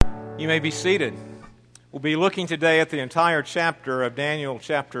You may be seated. We'll be looking today at the entire chapter of Daniel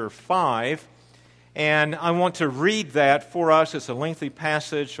chapter 5, and I want to read that for us. It's a lengthy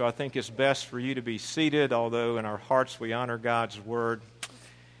passage, so I think it's best for you to be seated, although in our hearts we honor God's Word.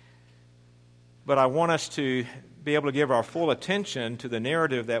 But I want us to be able to give our full attention to the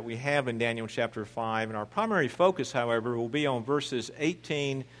narrative that we have in Daniel chapter 5, and our primary focus, however, will be on verses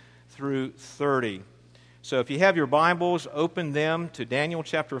 18 through 30. So if you have your Bibles, open them to Daniel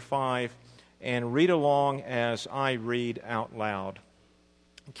chapter 5 and read along as I read out loud.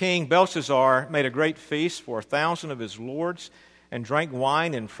 King Belshazzar made a great feast for 1,000 of his lords and drank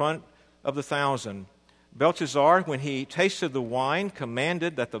wine in front of the 1,000. Belshazzar, when he tasted the wine,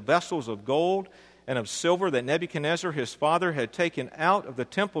 commanded that the vessels of gold and of silver that Nebuchadnezzar his father had taken out of the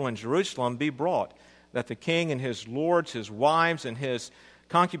temple in Jerusalem be brought, that the king and his lords, his wives, and his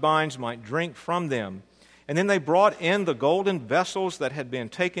concubines might drink from them. And then they brought in the golden vessels that had been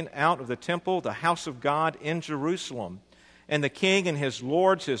taken out of the temple, the house of God in Jerusalem. And the king and his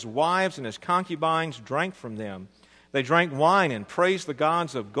lords, his wives, and his concubines drank from them. They drank wine and praised the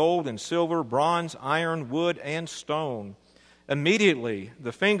gods of gold and silver, bronze, iron, wood, and stone. Immediately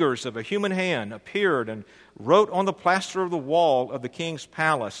the fingers of a human hand appeared and wrote on the plaster of the wall of the king's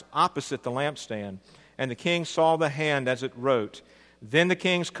palace opposite the lampstand. And the king saw the hand as it wrote. Then the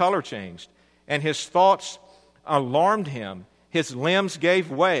king's color changed, and his thoughts alarmed him. His limbs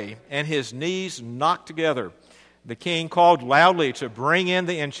gave way, and his knees knocked together. The king called loudly to bring in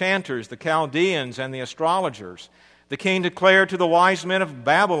the enchanters, the Chaldeans, and the astrologers. The king declared to the wise men of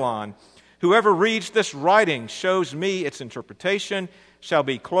Babylon, "Whoever reads this writing, shows me its interpretation, shall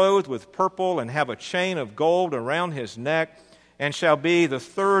be clothed with purple and have a chain of gold around his neck, and shall be the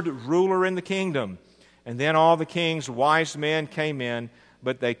third ruler in the kingdom." And then all the king's wise men came in,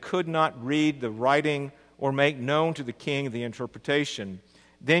 but they could not read the writing or make known to the king the interpretation.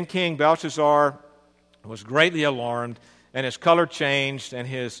 Then King Belshazzar was greatly alarmed, and his color changed, and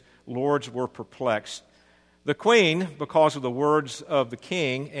his lords were perplexed. The queen, because of the words of the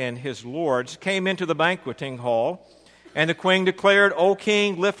king and his lords, came into the banqueting hall, and the queen declared, "O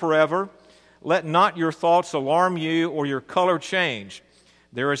king, live forever. Let not your thoughts alarm you or your color change.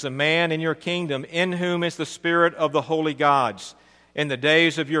 There is a man in your kingdom in whom is the spirit of the holy gods. In the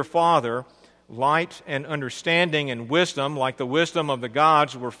days of your father, light and understanding and wisdom, like the wisdom of the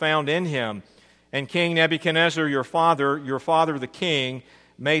gods, were found in him. And King Nebuchadnezzar, your father the king,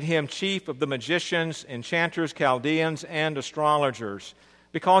 made him chief of the magicians, enchanters, Chaldeans, and astrologers,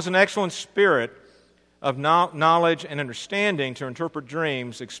 because an excellent spirit of knowledge and understanding to interpret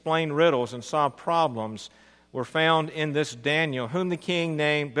dreams, explain riddles, and solve problems were found in this Daniel, whom the king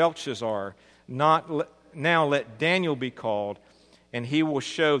named Belshazzar. Now let Daniel be called, and he will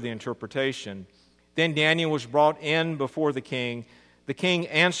show the interpretation." Then Daniel was brought in before the king. The king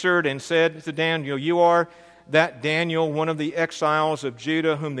answered and said to Daniel, "You are that Daniel, one of the exiles of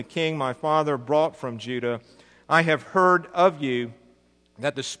Judah, whom the king my father brought from Judah. I have heard of you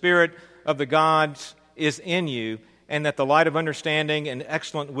that the spirit of the gods is in you, and that the light of understanding and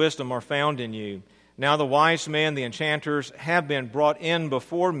excellent wisdom are found in you. Now the wise men, the enchanters, have been brought in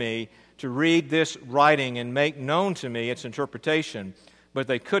before me to read this writing and make known to me its interpretation, but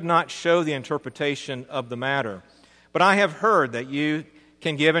they could not show the interpretation of the matter. But I have heard that you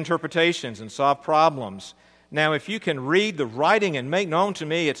can give interpretations and solve problems. Now if you can read the writing and make known to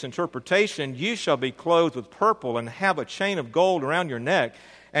me its interpretation, you shall be clothed with purple and have a chain of gold around your neck,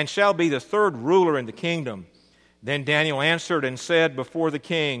 and shall be the third ruler in the kingdom." Then Daniel answered and said before the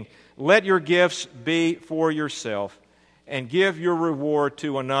king, "Let your gifts be for yourself, and give your reward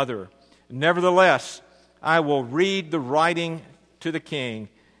to another. Nevertheless, I will read the writing to the king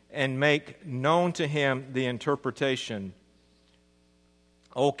and make known to him the interpretation.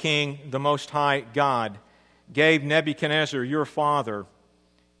 O king, the Most High God gave Nebuchadnezzar your father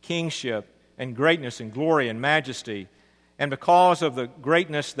kingship and greatness and glory and majesty. And because of the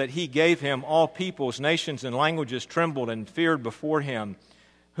greatness that he gave him, all peoples, nations, and languages trembled and feared before him.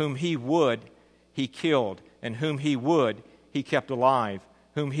 Whom he would, he killed, and whom he would, he kept alive.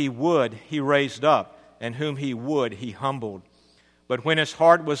 Whom he would, he raised up, and whom he would, he humbled. But when his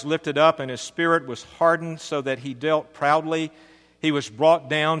heart was lifted up and his spirit was hardened so that he dealt proudly, he was brought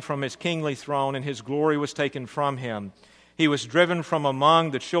down from his kingly throne, and his glory was taken from him. He was driven from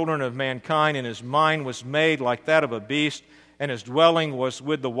among the children of mankind, and his mind was made like that of a beast, and his dwelling was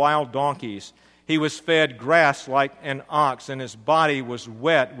with the wild donkeys. He was fed grass like an ox, and his body was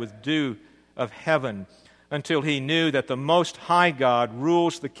wet with dew of heaven, until he knew that the Most High God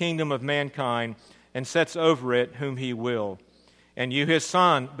rules the kingdom of mankind and sets over it whom he will. And you, his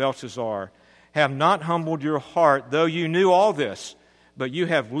son, Belshazzar, have not humbled your heart, though you knew all this, but you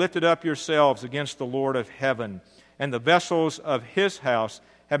have lifted up yourselves against the Lord of heaven, and the vessels of his house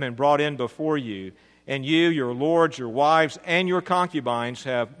have been brought in before you. And you, your lords, your wives, and your concubines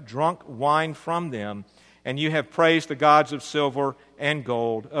have drunk wine from them, and you have praised the gods of silver and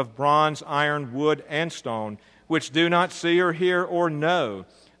gold, of bronze, iron, wood, and stone, which do not see or hear or know,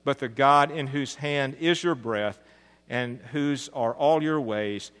 but the God in whose hand is your breath, and whose are all your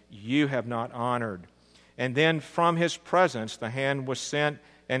ways, you have not honored. And then from his presence the hand was sent,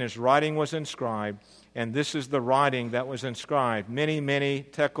 and his writing was inscribed. And this is the writing that was inscribed, Mene, Mene,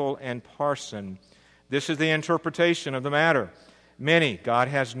 Tekel, and Parsin. This is the interpretation of the matter. Mene, God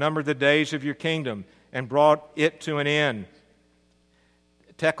has numbered the days of your kingdom and brought it to an end.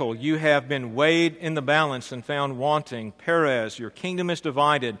 Tekel, you have been weighed in the balance and found wanting. Perez, your kingdom is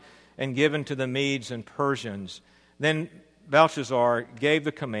divided and given to the Medes and Persians. Then Belshazzar gave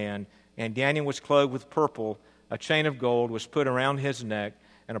the command, and Daniel was clothed with purple. A chain of gold was put around his neck,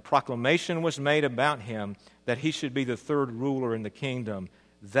 and a proclamation was made about him that he should be the third ruler in the kingdom.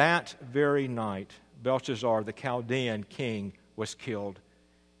 That very night, Belshazzar, the Chaldean king, was killed,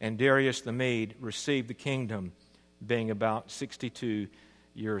 and Darius the Mede received the kingdom, being about 62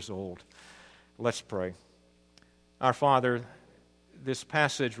 years old. Let's pray. Our Father, this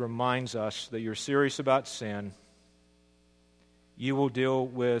passage reminds us that you're serious about sin. You will deal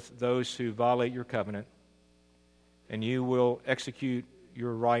with those who violate your covenant, and you will execute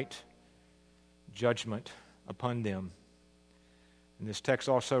your right judgment upon them. And this text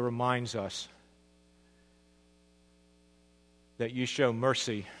also reminds us that you show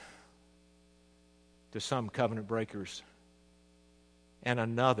mercy to some covenant breakers, and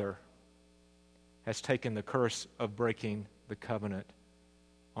another has taken the curse of breaking the covenant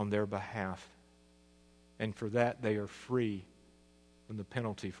on their behalf. And for that they are free from the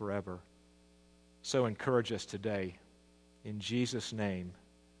penalty forever. So encourage us today. In Jesus' name,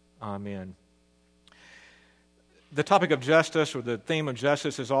 amen. The topic of justice, or the theme of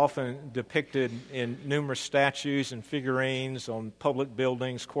justice, is often depicted in numerous statues and figurines on public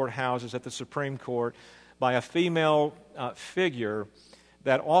buildings, courthouses, at the Supreme Court, by a female figure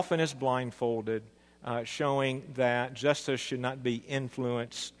that often is blindfolded, showing that justice should not be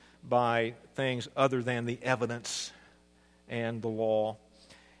influenced by things other than the evidence and the law.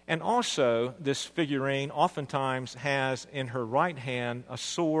 And also, this figurine oftentimes has in her right hand a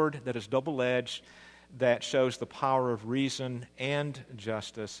sword that is double-edged, that shows the power of reason and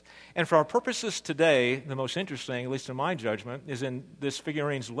justice. And for our purposes today, the most interesting, at least in my judgment, is in this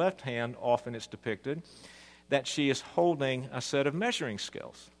figurine's left hand, often it's depicted, that she is holding a set of measuring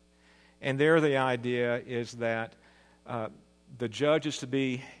scales. And there the idea is that the judge is to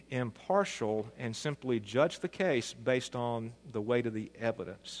be impartial and simply judge the case based on the weight of the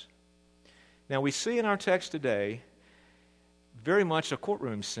evidence. Now we see in our text today very much a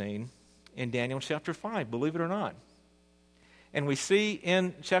courtroom scene in Daniel chapter 5, believe it or not. And we see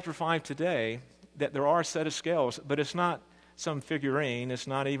in chapter 5 today that there are a set of scales, but it's not some figurine, it's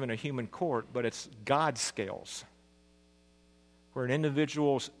not even a human court, but it's God's scales, where an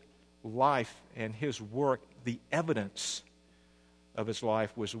individual's life and his work, the evidence of his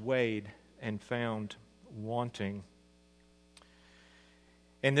life, was weighed and found wanting.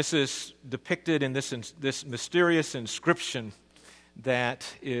 And this is depicted in this mysterious inscription that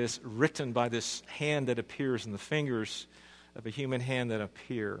is written by this hand that appears, and the fingers of a human hand that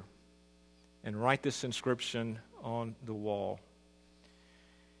appear, and write this inscription on the wall.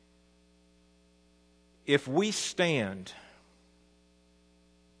 If we stand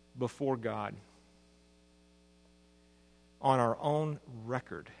before God on our own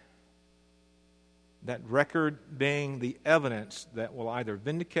record, that record being the evidence that will either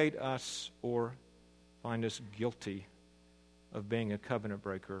vindicate us or find us guilty of being a covenant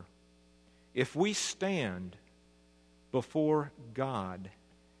breaker, if we stand before God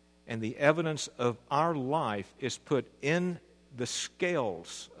and the evidence of our life is put in the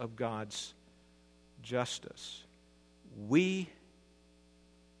scales of God's justice, we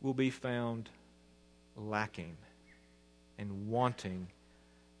will be found lacking and wanting,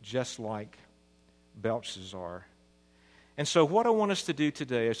 just like Belshazzar. And so what I want us to do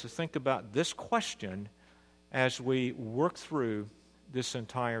today is to think about this question as we work through this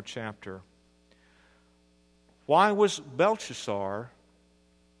entire chapter. Why was Belshazzar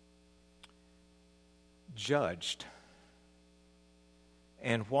judged?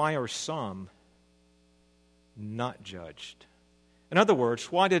 And why are some not judged? In other words,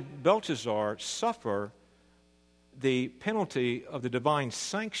 why did Belshazzar suffer the penalty of the divine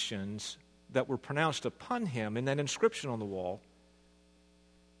sanctions that were pronounced upon him in that inscription on the wall?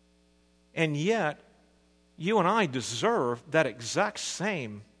 And yet you and I deserve that exact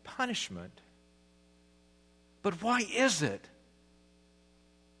same punishment. But why is it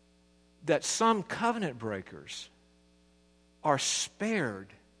that some covenant breakers are spared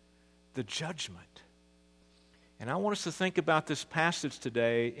the judgment? And I want us to think about this passage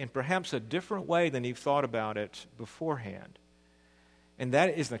today in perhaps a different way than you've thought about it beforehand. And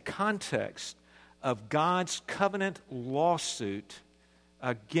that is the context of God's covenant lawsuit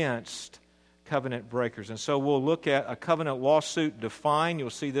against covenant breakers. And so we'll look at a covenant lawsuit defined. You'll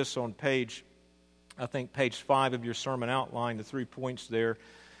see this on page 5 of your sermon outline, the 3 points there.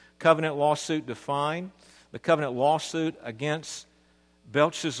 Covenant lawsuit defined, the covenant lawsuit against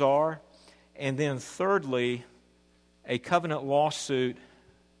Belshazzar, and then thirdly, a covenant lawsuit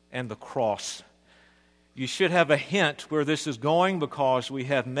and the cross. You should have a hint where this is going because we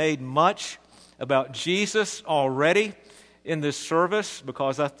have made much about Jesus already in this service,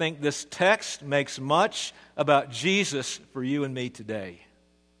 because I think this text makes much about Jesus for you and me today.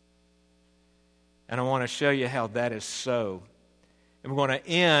 And I want to show you how that is so. And we're going to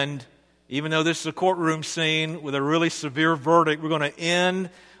end, even though this is a courtroom scene with a really severe verdict, we're going to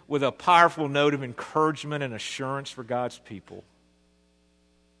end with a powerful note of encouragement and assurance for God's people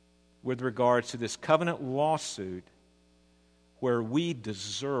with regards to this covenant lawsuit where we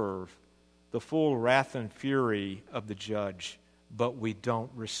deserve the full wrath and fury of the judge, but we don't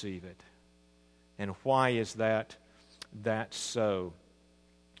receive it. And why is that so?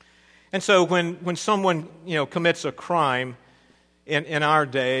 And so when someone commits a crime in our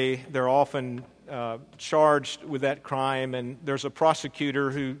day, they're often charged with that crime, and there's a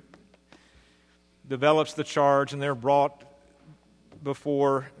prosecutor who develops the charge, and they're brought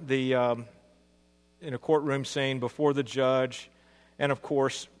before in a courtroom scene before the judge, and of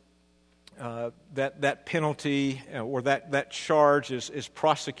course that penalty or that charge is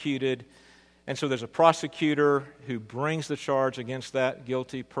prosecuted. And so there's a prosecutor who brings the charge against that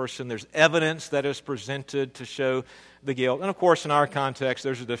guilty person. There's evidence that is presented to show the guilt. And of course, in our context,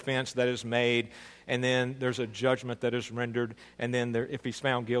 there's a defense that is made, and then there's a judgment that is rendered, and then if he's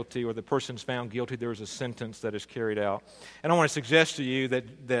found guilty or the person's found guilty, there's a sentence that is carried out. And I want to suggest to you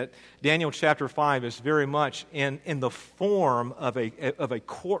that Daniel chapter 5 is very much in the form of a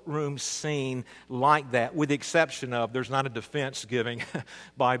courtroom scene like that, with the exception of there's not a defense giving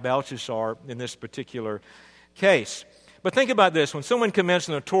by Belshazzar in this particular case. But think about this. When someone commits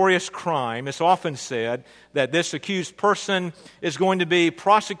a notorious crime, it's often said that this accused person is going to be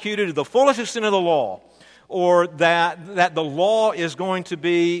prosecuted to the fullest extent of the law, or that the law is going to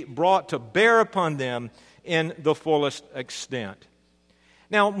be brought to bear upon them in the fullest extent.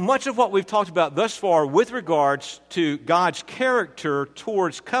 Now, much of what we've talked about thus far with regards to God's character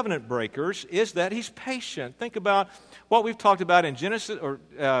towards covenant breakers is that He's patient. Think about what we've talked about in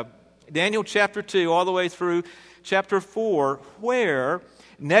Daniel chapter 2 all the way through chapter 4, where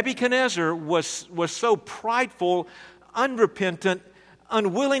Nebuchadnezzar was so prideful, unrepentant,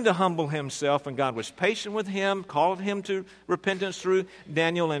 unwilling to humble himself, and God was patient with him, called him to repentance through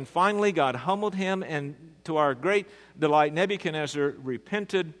Daniel, and finally God humbled him, and to our great delight, Nebuchadnezzar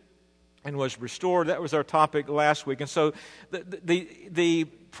repented and was restored. That was our topic last week. And so the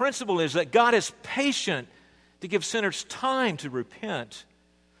principle is that God is patient to give sinners time to repent.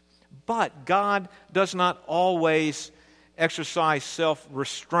 But God does not always exercise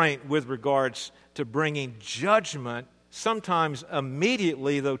self-restraint with regards to bringing judgment, sometimes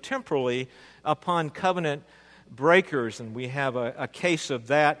immediately, though temporally, upon covenant breakers. And we have a case of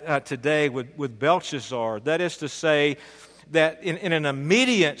that today with Belshazzar. That is to say that in an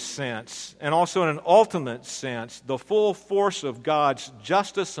immediate sense and also in an ultimate sense, the full force of God's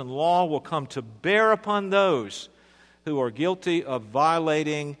justice and law will come to bear upon those who are guilty of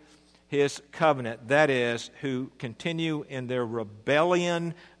violating His covenant, that is, who continue in their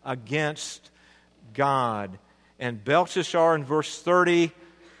rebellion against God. And Belshazzar, in verse 30,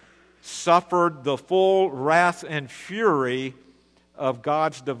 suffered the full wrath and fury of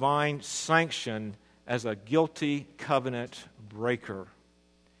God's divine sanction as a guilty covenant breaker.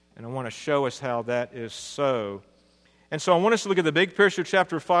 And I want to show us how that is so. And so I want us to look at the big picture,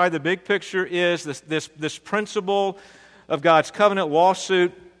 chapter 5. The big picture is this principle of God's covenant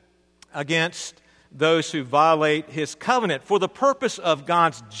lawsuit against those who violate His covenant for the purpose of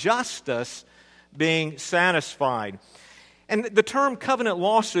God's justice being satisfied. And the term covenant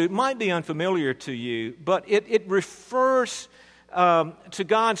lawsuit might be unfamiliar to you, but it refers to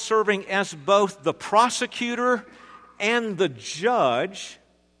God serving as both the prosecutor and the judge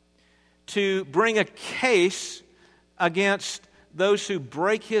to bring a case against those who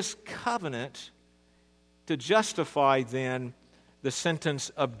break His covenant to justify then the sentence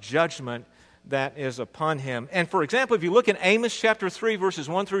of judgment that is upon him. And for example, if you look at Amos chapter 3, verses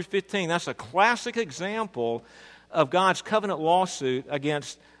 1 through 15, that's a classic example of God's covenant lawsuit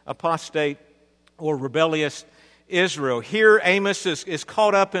against apostate or rebellious Israel. Here, Amos is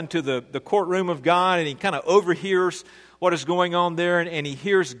caught up into the courtroom of God, and he kind of overhears what is going on there, and he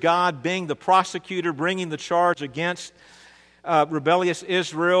hears God being the prosecutor, bringing the charge against rebellious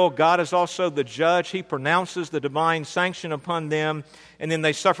Israel. God is also the judge. He pronounces the divine sanction upon them, and then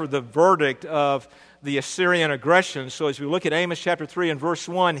they suffer the verdict of the Assyrian aggression. So as we look at Amos chapter 3 and verse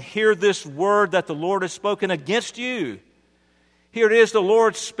 1, hear this word that the Lord has spoken against you. Here it is, the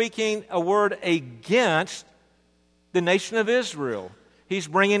Lord speaking a word against the nation of Israel. He's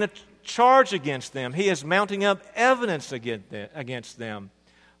bringing a charge against them. He is mounting up evidence against them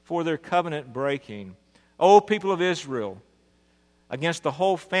for their covenant breaking. O people of Israel, against the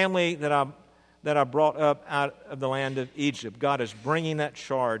whole family that I brought up out of the land of Egypt, God is bringing that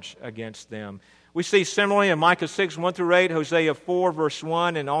charge against them. We see similarly in Micah 6, 1 through 8, Hosea 4, verse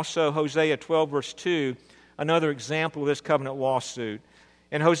 1, and also Hosea 12, verse 2, another example of this covenant lawsuit.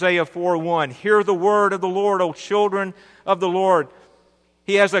 In Hosea 4:1, hear the word of the Lord, O children of the Lord.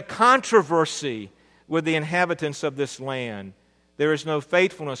 He has a controversy with the inhabitants of this land. There is no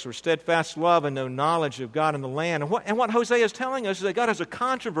faithfulness or steadfast love and no knowledge of God in the land. And what Hosea is telling us is that God has a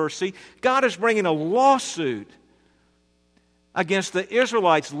controversy. God is bringing a lawsuit against the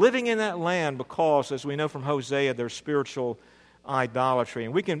Israelites living in that land because, as we know from Hosea, there's spiritual idolatry.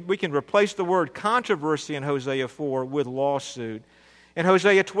 And we can replace the word controversy in Hosea 4 with lawsuit. In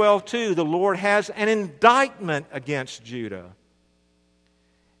Hosea 12:2, the Lord has an indictment against Judah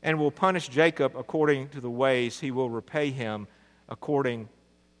and will punish Jacob according to the ways. He will repay him according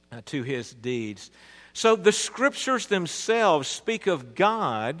to his deeds. So the Scriptures themselves speak of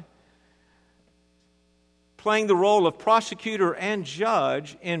God playing the role of prosecutor and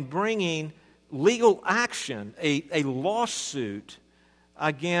judge in bringing legal action, a lawsuit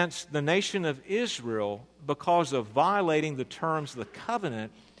against the nation of Israel because of violating the terms of the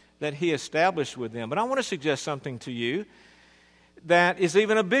covenant that he established with them. But I want to suggest something to you that is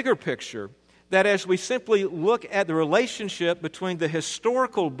even a bigger picture, that as we simply look at the relationship between the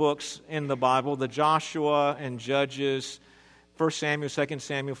historical books in the Bible, the Joshua and Judges, 1 Samuel, 2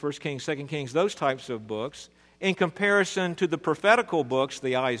 Samuel, 1 Kings, 2 Kings, those types of books, in comparison to the prophetical books,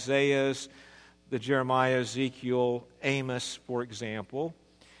 the Isaiahs, the Jeremiah, Ezekiel, Amos, for example,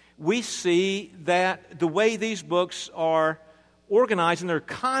 we see that the way these books are organized and their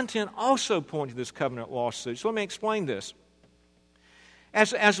content also point to this covenant lawsuit. So let me explain this.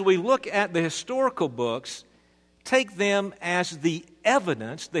 As we look at the historical books, take them as the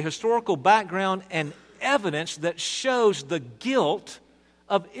evidence, the historical background and evidence that shows the guilt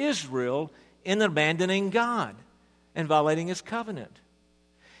of Israel in abandoning God and violating His covenant.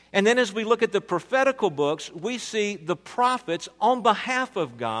 And then as we look at the prophetical books, we see the prophets on behalf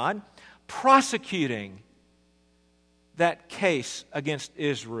of God prosecuting that case against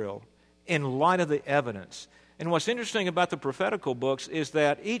Israel in light of the evidence. And what's interesting about the prophetical books is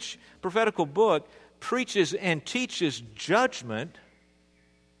that each prophetical book preaches and teaches judgment,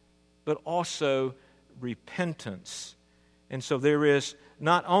 but also repentance. And so there is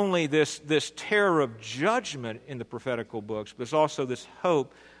not only this terror of judgment in the prophetical books, but there's also this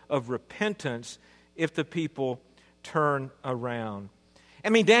hope of repentance if the people turn around. I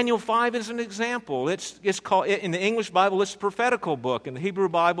mean, Daniel 5 is an example. It's called, in the English Bible, it's a prophetical book. In the Hebrew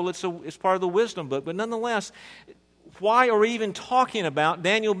Bible, it's part of the wisdom book. But nonetheless, why are we even talking about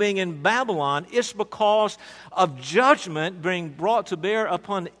Daniel being in Babylon? It's because of judgment being brought to bear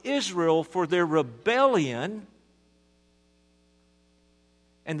upon Israel for their rebellion.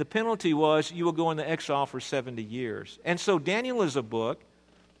 And the penalty was you will go into exile for 70 years. And so Daniel is a book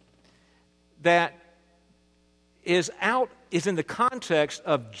that is in the context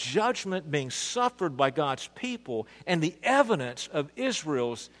of judgment being suffered by God's people, and the evidence of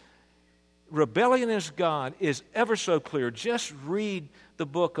Israel's rebellion against God is ever so clear. Just read the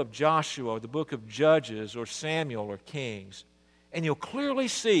book of Joshua, or the book of Judges, or Samuel, or Kings, and you'll clearly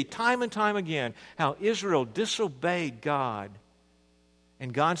see time and time again how Israel disobeyed God.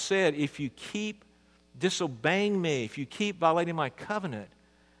 And God said, if you keep disobeying me, if you keep violating my covenant,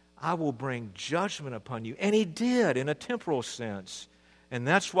 I will bring judgment upon you. And He did in a temporal sense. And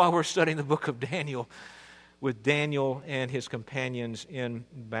that's why we're studying the book of Daniel with Daniel and his companions in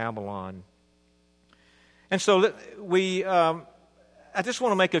Babylon. And so I just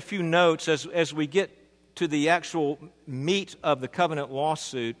want to make a few notes as we get to the actual meat of the covenant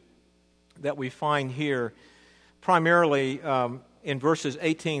lawsuit that we find here, primarily in verses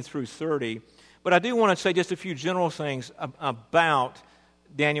 18 through 30. But I do want to say just a few general things about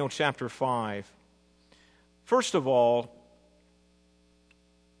Daniel chapter 5. First of all,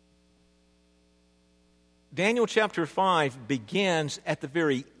 Daniel chapter 5 begins at the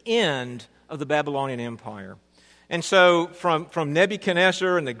very end of the Babylonian Empire. And so from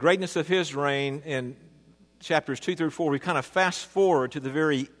Nebuchadnezzar and the greatness of his reign in chapters 2 through 4, we kind of fast forward to the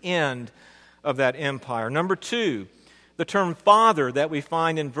very end of that empire. Number two, the term father that we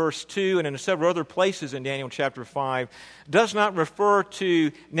find in verse 2 and in several other places in Daniel chapter 5 does not refer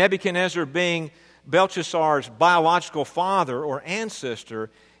to Nebuchadnezzar being Belshazzar's biological father or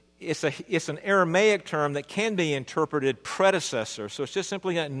ancestor. It's an Aramaic term that can be interpreted predecessor. So it's just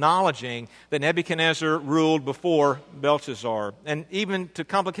simply acknowledging that Nebuchadnezzar ruled before Belshazzar. And even to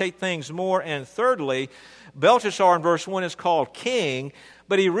complicate things more, and thirdly, Belshazzar in verse 1 is called king,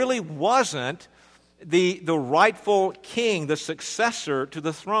 but he really wasn't the rightful king, the successor to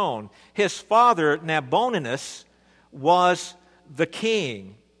the throne. His father, Nabonidus, was the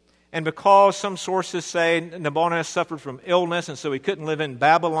king. And because some sources say Nabonidus suffered from illness, and so he couldn't live in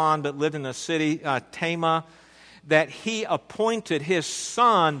Babylon, but lived in the city, Tama, that he appointed his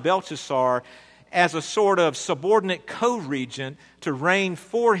son, Belshazzar, as a sort of subordinate co-regent to reign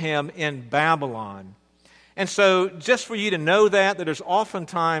for him in Babylon. And so just for you to know that there's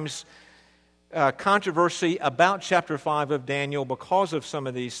oftentimes controversy about chapter 5 of Daniel because of some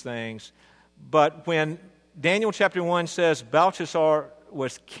of these things. But when Daniel chapter 1 says Belshazzar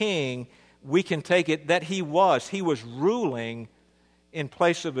was king, we can take it that he was ruling in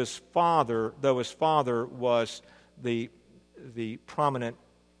place of his father, though his father was the prominent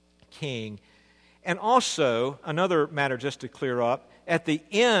king. And also, another matter just to clear up, at the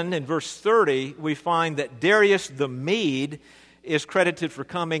end, in verse 30, we find that Darius the Mede is credited for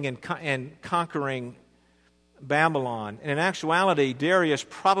coming and conquering Babylon. And in actuality, Darius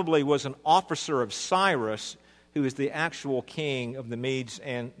probably was an officer of Cyrus, who is the actual king of the Medes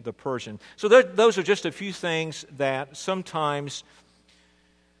and the Persians. So those are just a few things that sometimes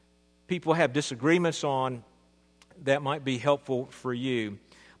people have disagreements on that might be helpful for you.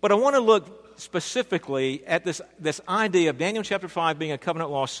 But I want to look specifically at this idea of Daniel chapter 5 being a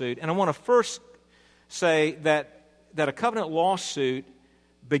covenant lawsuit. And I want to first say that a covenant lawsuit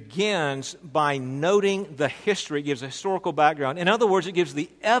begins by noting the history. It gives a historical background. In other words, it gives the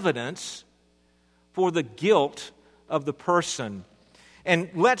evidence for the guilt of the person. And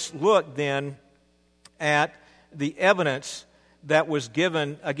let's look then at the evidence that was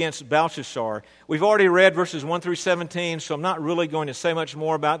given against Belshazzar. We've already read verses 1 through 17, so I'm not really going to say much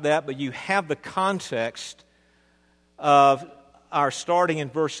more about that, but you have the context of our starting in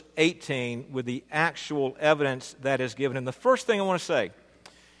verse 18 with the actual evidence that is given. And the first thing I want to say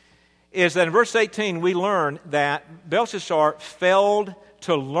is that in verse 18 we learn that Belshazzar failed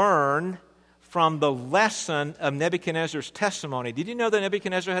to learn from the lesson of Nebuchadnezzar's testimony. Did you know that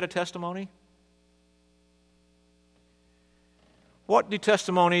Nebuchadnezzar had a testimony? What do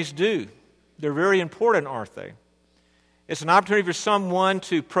testimonies do? They're very important, aren't they? It's an opportunity for someone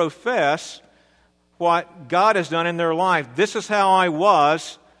to profess what God has done in their life. This is how I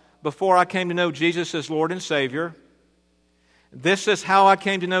was before I came to know Jesus as Lord and Savior. This is how I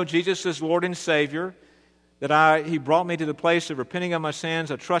came to know Jesus as Lord and Savior. He brought me to the place of repenting of my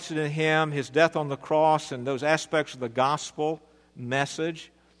sins. I trusted in Him, His death on the cross, and those aspects of the gospel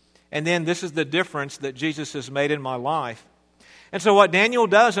message. And then this is the difference that Jesus has made in my life. And so what Daniel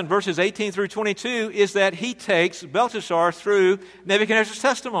does in verses 18 through 22 is that he takes Belshazzar through Nebuchadnezzar's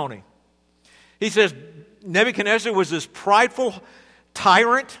testimony. He says Nebuchadnezzar was this prideful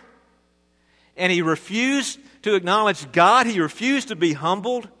tyrant, and he refused to acknowledge God. He refused to be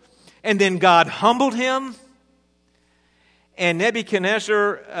humbled. And then God humbled him. And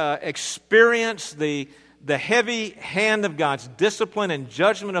Nebuchadnezzar experienced the heavy hand of God's discipline and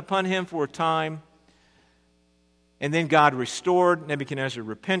judgment upon him for a time. And then God restored. Nebuchadnezzar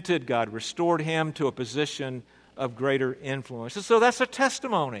repented. God restored him to a position of greater influence. And so that's a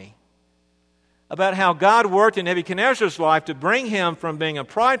testimony about how God worked in Nebuchadnezzar's life to bring him from being a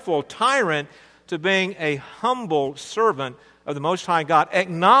prideful tyrant to being a humble servant of the Most High God,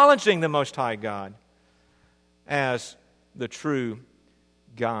 acknowledging the Most High God as the true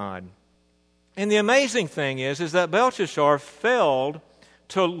God. And the amazing thing is that Belshazzar failed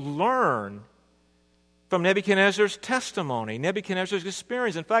to learn from Nebuchadnezzar's testimony, Nebuchadnezzar's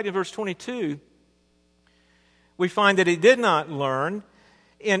experience. In fact, in verse 22, we find that he did not learn.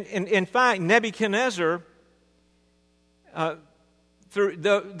 In fact, Nebuchadnezzar,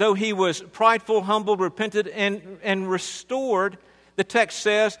 though he was prideful, humbled, repented, and restored, the text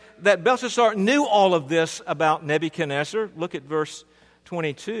says that Belshazzar knew all of this about Nebuchadnezzar. Look at verse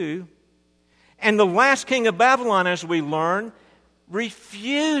 22. And the last king of Babylon, as we learn,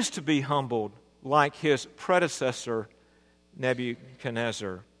 refused to be humbled like his predecessor,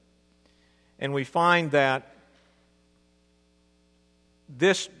 Nebuchadnezzar. And we find that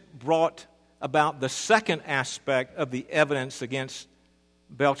this brought about the second aspect of the evidence against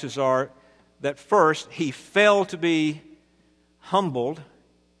Belshazzar, that first, he failed to be humbled.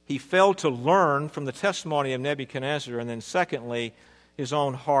 He failed to learn from the testimony of Nebuchadnezzar. And then secondly, his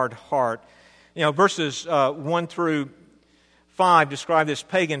own hard heart. Verses 1 through 5 describe this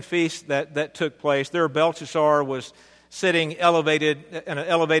pagan feast that took place. There Belshazzar was sitting in an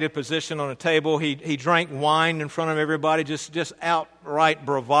elevated position on a table. He drank wine in front of everybody, just outright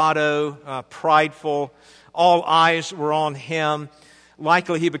bravado, prideful. All eyes were on him.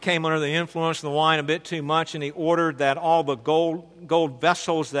 Likely he became under the influence of the wine a bit too much, and he ordered that all the gold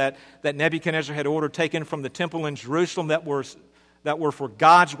vessels that Nebuchadnezzar had ordered taken from the temple in Jerusalem that were for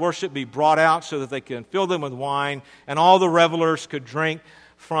God's worship be brought out so that they could fill them with wine, and all the revelers could drink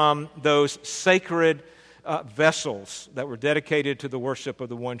from those sacred vessels that were dedicated to the worship of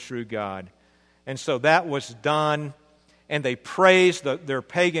the one true God. And so that was done, and they praised their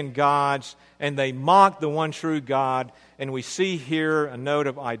pagan gods, and they mocked the one true God. And we see here a note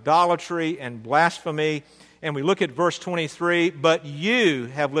of idolatry and blasphemy. And we look at verse 23, "But you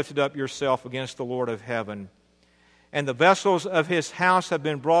have lifted up yourself against the Lord of heaven, and the vessels of his house have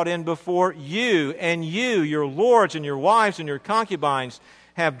been brought in before you, and you, your lords and your wives and your concubines,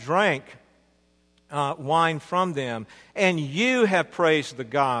 have drank wine from them, and you have praised the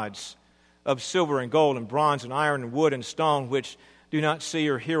gods of silver and gold and bronze and iron and wood and stone, which do not see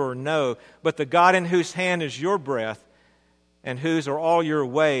or hear or know. But the God in whose hand is your breath, and whose are all your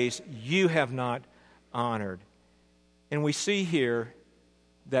ways, you have not honored." And we see here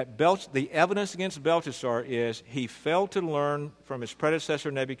that the evidence against Belshazzar is he failed to learn from his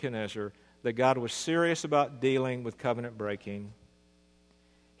predecessor Nebuchadnezzar that God was serious about dealing with covenant breaking.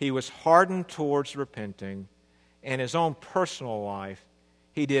 He was hardened towards repenting. In his own personal life,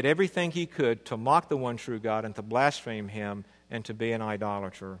 he did everything he could to mock the one true God and to blaspheme him and to be an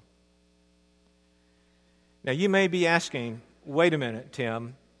idolater. Now you may be asking, wait a minute,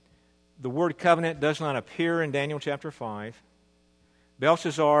 Tim. The word covenant does not appear in Daniel chapter 5.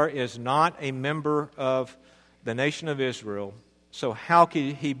 Belshazzar is not a member of the nation of Israel, so how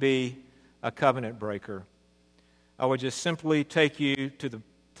could he be a covenant breaker? I would just simply take you to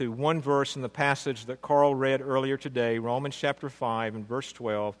one verse in the passage that Carl read earlier today, Romans chapter 5 and verse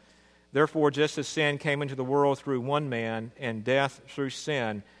 12. "Therefore, just as sin came into the world through one man, and death through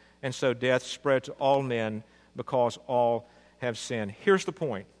sin, and so death spread to all men because all have sinned." Here's the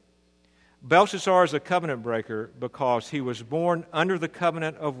point. Belshazzar is a covenant breaker because he was born under the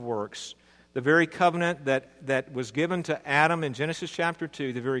covenant of works, the very covenant that was given to Adam in Genesis chapter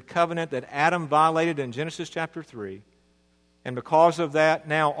 2, the very covenant that Adam violated in Genesis chapter 3. And because of that,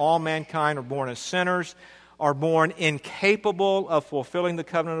 now all mankind are born as sinners, are born incapable of fulfilling the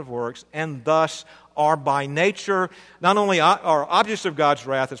covenant of works, and thus are by nature not only are objects of God's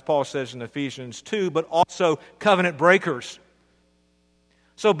wrath, as Paul says in Ephesians 2, but also covenant breakers.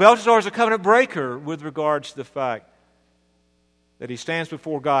 So Belshazzar is a covenant breaker with regards to the fact that he stands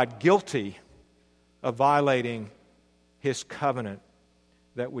before God guilty of violating his covenant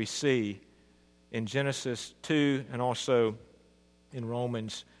that we see in Genesis 2 and also in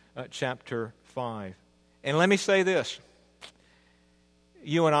Romans chapter 5. And let me say this.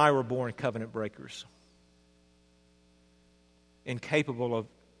 You and I were born covenant breakers, incapable of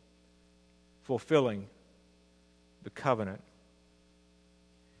fulfilling the covenant.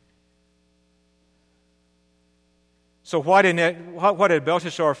 So what did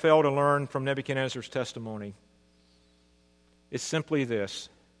Belshazzar fail to learn from Nebuchadnezzar's testimony? It's simply this: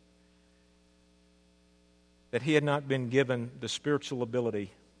 that he had not been given the spiritual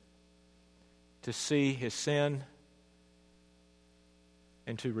ability to see his sin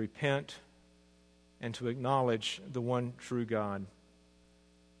and to repent and to acknowledge the one true God.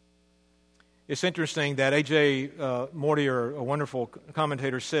 It's interesting that A.J. Mortier, a wonderful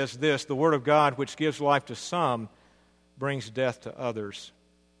commentator, says this: "The Word of God, which gives life to some, brings death to others."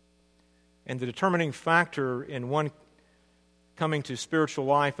 And the determining factor in one coming to spiritual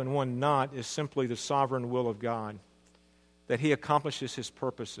life and one not is simply the sovereign will of God, that He accomplishes His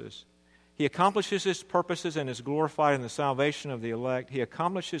purposes. He accomplishes His purposes and is glorified in the salvation of the elect. He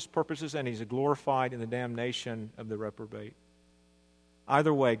accomplishes His purposes and He's glorified in the damnation of the reprobate.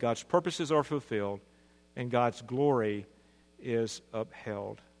 Either way, God's purposes are fulfilled and God's glory is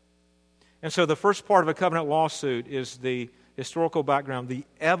upheld. And so the first part of a covenant lawsuit is the historical background, the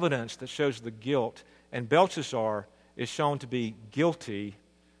evidence that shows the guilt. And Belshazzar is shown to be guilty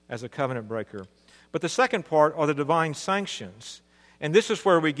as a covenant breaker. But the second part are the divine sanctions. And this is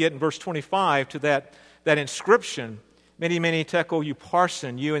where we get in verse 25 to that inscription, many, many tekel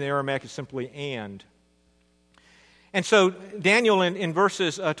upharsin, you in the Aramaic is simply and. And so Daniel in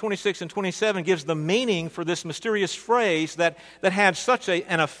verses 26 and 27 gives the meaning for this mysterious phrase that had such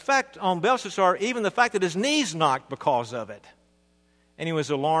an effect on Belshazzar, even the fact that his knees knocked because of it. And he was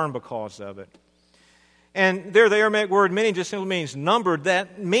alarmed because of it. And there the Aramaic word many just simply means numbered,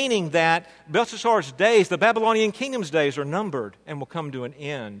 that meaning that Belshazzar's days, the Babylonian kingdom's days, are numbered and will come to an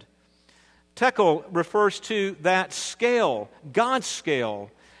end. Tekel refers to that scale, God's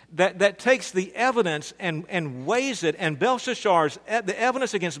scale, that takes the evidence and weighs it, and the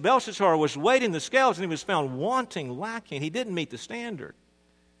evidence against Belshazzar was weighed in the scales, and he was found wanting, lacking. He didn't meet the standard.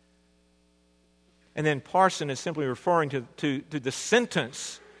 And then parson is simply referring to the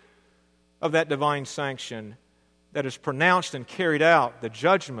sentence of that divine sanction that is pronounced and carried out, the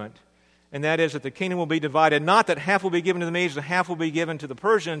judgment, and that is that the kingdom will be divided, not that half will be given to the Medes and half will be given to the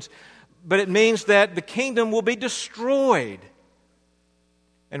Persians, but it means that the kingdom will be destroyed.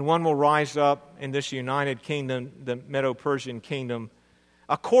 And one will rise up in this united kingdom, the Medo-Persian kingdom,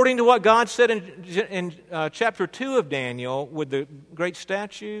 according to what God said in chapter 2 of Daniel with the great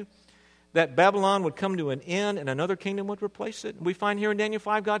statue, that Babylon would come to an end and another kingdom would replace it. We find here in Daniel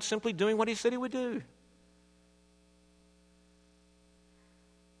 5 God simply doing what He said He would do.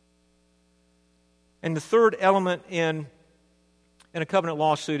 And the third element in a covenant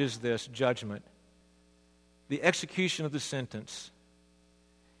lawsuit is this: judgment. The execution of the sentence.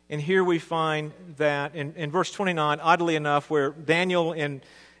 And here we find that in verse 29, oddly enough, where Daniel in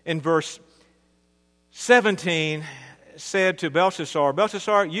verse 17 said to Belshazzar,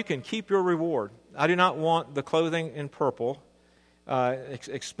 Belshazzar, you can keep your reward. I do not want the clothing in purple,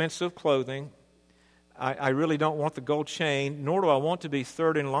 expensive clothing. I really don't want the gold chain, nor do I want to be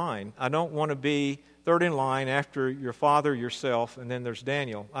third in line. I don't want to be third in line after your father, yourself, and then there's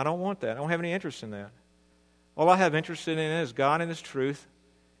Daniel. I don't want that. I don't have any interest in that. All I have interest in is God and His truth,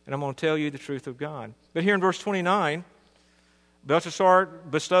 and I'm going to tell you the truth of God. But here in verse 29, Belshazzar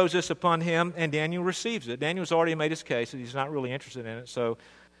bestows this upon him, and Daniel receives it. Daniel's already made his case that he's not really interested in it,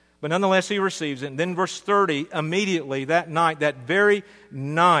 but nonetheless he receives it. And then verse 30, immediately that night, that very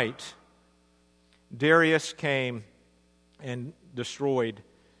night, Darius came and destroyed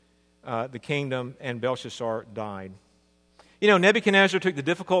the kingdom, and Belshazzar died. You know, Nebuchadnezzar took the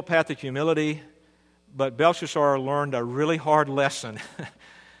difficult path of humility, but Belshazzar learned a really hard lesson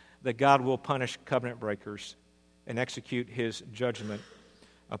that God will punish covenant breakers and execute His judgment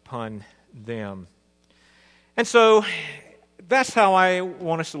upon them. And so that's how I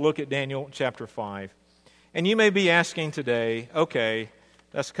want us to look at Daniel chapter 5. And you may be asking today, okay,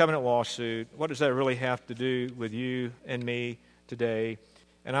 that's a covenant lawsuit. What does that really have to do with you and me today?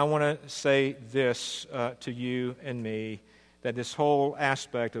 And I want to say this to you and me, that this whole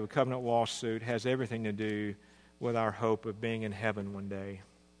aspect of a covenant lawsuit has everything to do with our hope of being in heaven one day.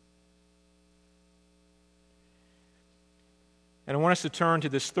 And I want us to turn to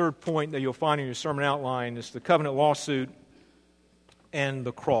this third point that you'll find in your sermon outline. It's the covenant lawsuit and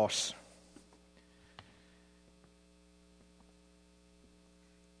the cross.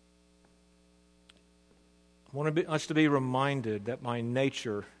 I want us to be reminded that by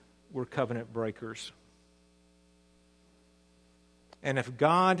nature we're covenant breakers. And if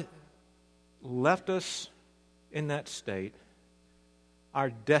God left us in that state,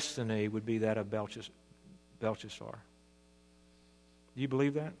 our destiny would be that of Belshazzar. Do you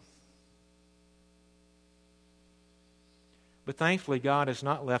believe that? But thankfully, God has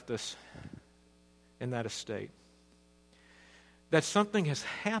not left us in that estate. That something has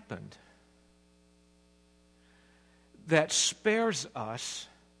happened that spares us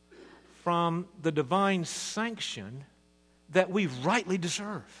from the divine sanction that we rightly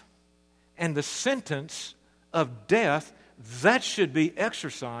deserve. And the sentence of death that should be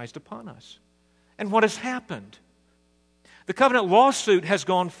exercised upon us. And what has happened? The covenant lawsuit has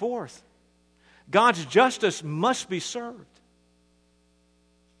gone forth. God's justice must be served.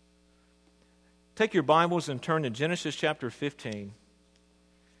 Take your Bibles and turn to Genesis chapter 15.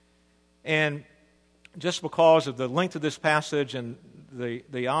 And just because of the length of this passage and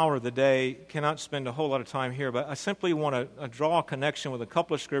the hour of the day, cannot spend a whole lot of time here, but I simply want to draw a connection with a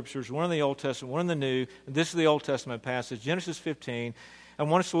couple of scriptures, one in the Old Testament, one in the New. And this is the Old Testament passage, Genesis 15. I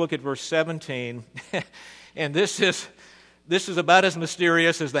want us to look at verse 17. And this is about as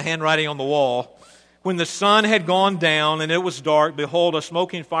mysterious as the handwriting on the wall. When the sun had gone down and it was dark, behold, a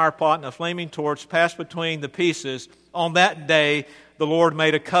smoking firepot and a flaming torch passed between the pieces. On that day, the Lord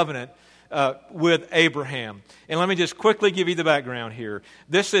made a covenant with Abraham. And let me just quickly give you the background here.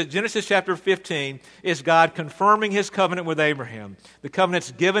 This is Genesis chapter 15 is God confirming His covenant with Abraham. The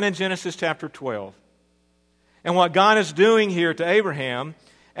covenant's given in Genesis chapter 12. And what God is doing here to Abraham,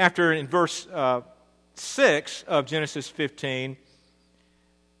 after in verse 6 of Genesis 15,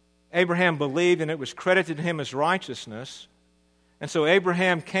 Abraham believed and it was credited to him as righteousness. And so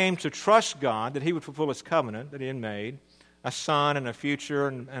Abraham came to trust God that He would fulfill His covenant that He had made, a son and a future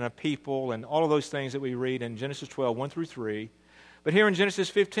and a people and all of those things that we read in Genesis 12, 1 through 3. But here in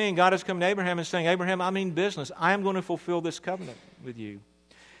Genesis 15, God has come to Abraham and saying, Abraham, I mean business. I am going to fulfill this covenant with you.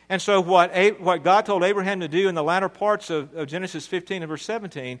 And so what God told Abraham to do in the latter parts of Genesis 15 and verse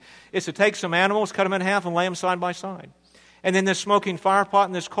 17 is to take some animals, cut them in half, and lay them side by side. And then this smoking fire pot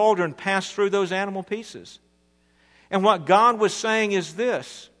and this cauldron passed through those animal pieces. And what God was saying is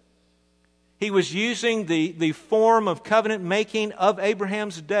this. He was using the form of covenant making of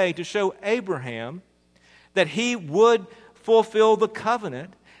Abraham's day to show Abraham that he would fulfill the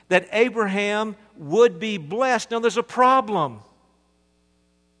covenant, that Abraham would be blessed. Now there's a problem.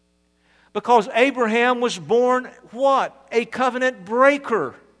 Because Abraham was born what? A covenant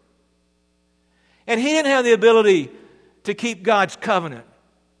breaker. And he didn't have the ability to keep God's covenant.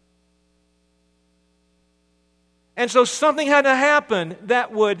 And so something had to happen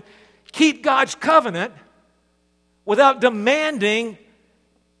that would keep God's covenant without demanding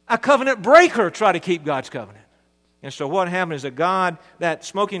a covenant breaker try to keep God's covenant. And so what happened is that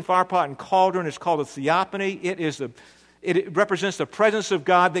smoking fire pot and cauldron is called a theophany. It represents the presence of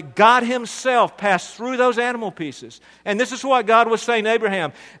God, that God Himself passed through those animal pieces. And this is what God was saying to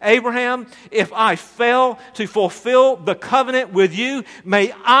Abraham. Abraham, if I fail to fulfill the covenant with you,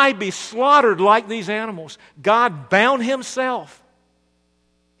 may I be slaughtered like these animals. God bound Himself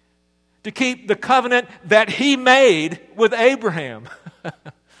to keep the covenant that He made with Abraham.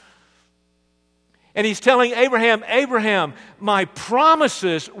 And He's telling Abraham, Abraham, my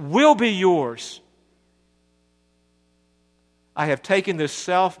promises will be yours. I have taken this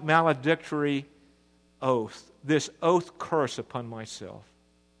self-maledictory oath, this oath curse upon myself.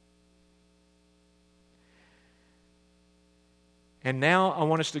 And now I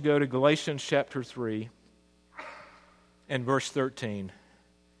want us to go to Galatians chapter 3 and verse 13.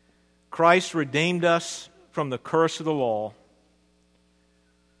 Christ redeemed us from the curse of the law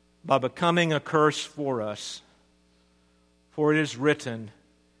by becoming a curse for us. For it is written,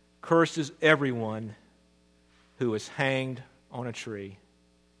 cursed is everyone who is hanged on a tree.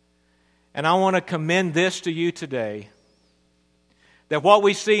 And I want to commend this to you today, that what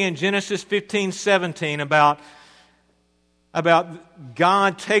we see in Genesis 15:17 about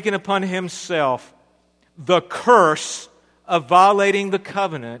God taking upon Himself the curse of violating the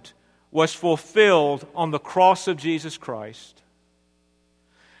covenant was fulfilled on the cross of Jesus Christ.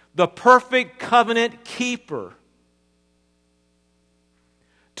 The perfect covenant keeper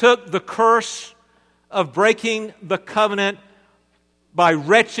took the curse of breaking the covenant by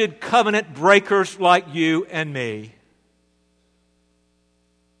wretched covenant breakers like you and me.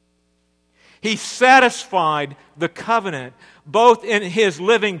 He satisfied the covenant both in His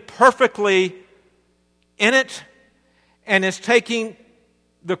living perfectly in it and is taking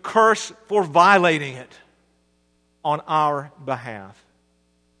the curse for violating it on our behalf.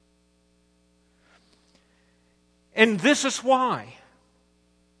 And this is why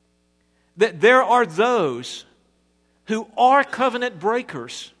that there are those who are covenant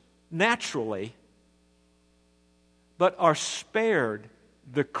breakers naturally, but are spared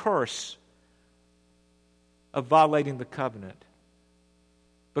the curse of violating the covenant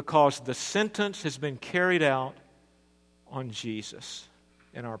because the sentence has been carried out on Jesus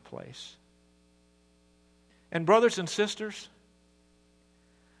in our place. And brothers and sisters,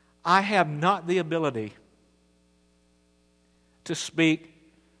 I have not the ability to speak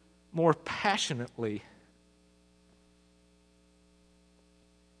more passionately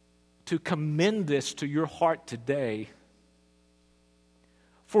to commend this to your heart today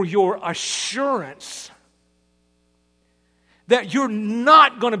for your assurance that you're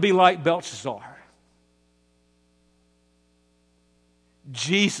not going to be like Belshazzar.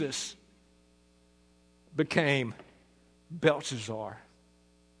 Jesus became Belshazzar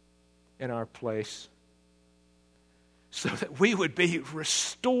in our place so that we would be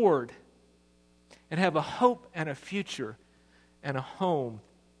restored and have a hope and a future and a home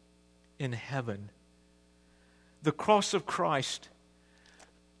in heaven. The cross of Christ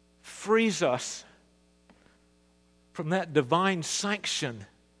frees us from that divine sanction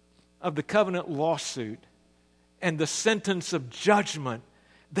of the covenant lawsuit and the sentence of judgment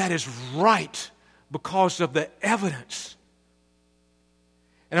that is right because of the evidence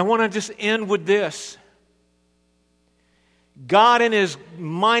And I want to just end with this. God in His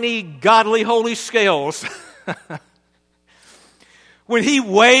mighty, godly, holy scales, when He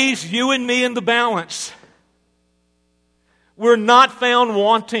weighs you and me in the balance, we're not found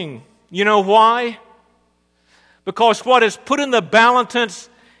wanting. You know why? Because what is put in the balance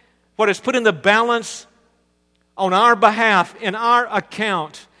on our behalf, in our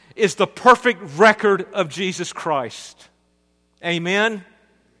account, is the perfect record of Jesus Christ. Amen?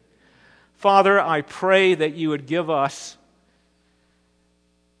 Father, I pray that You would give us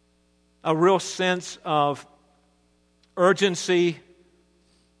a real sense of urgency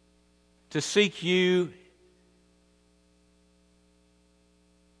to seek You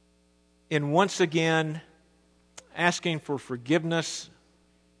in once again asking for forgiveness.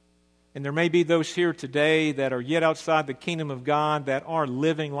 And there may be those here today that are yet outside the kingdom of God that are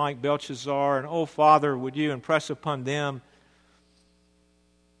living like Belshazzar. And, oh, Father, would You impress upon them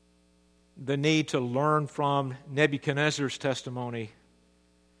the need to learn from Nebuchadnezzar's testimony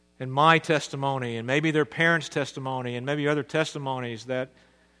and my testimony and maybe their parents' testimony and maybe other testimonies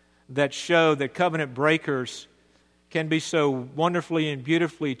that show that covenant breakers can be so wonderfully and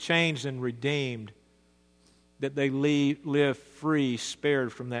beautifully changed and redeemed that they live free,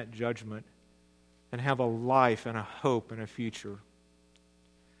 spared from that judgment, and have a life and a hope and a future.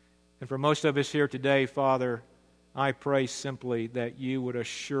 And for most of us here today, Father, I pray simply that You would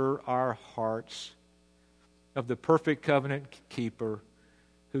assure our hearts of the perfect covenant keeper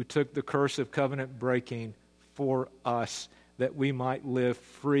who took the curse of covenant breaking for us, that we might live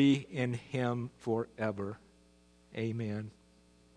free in Him forever. Amen.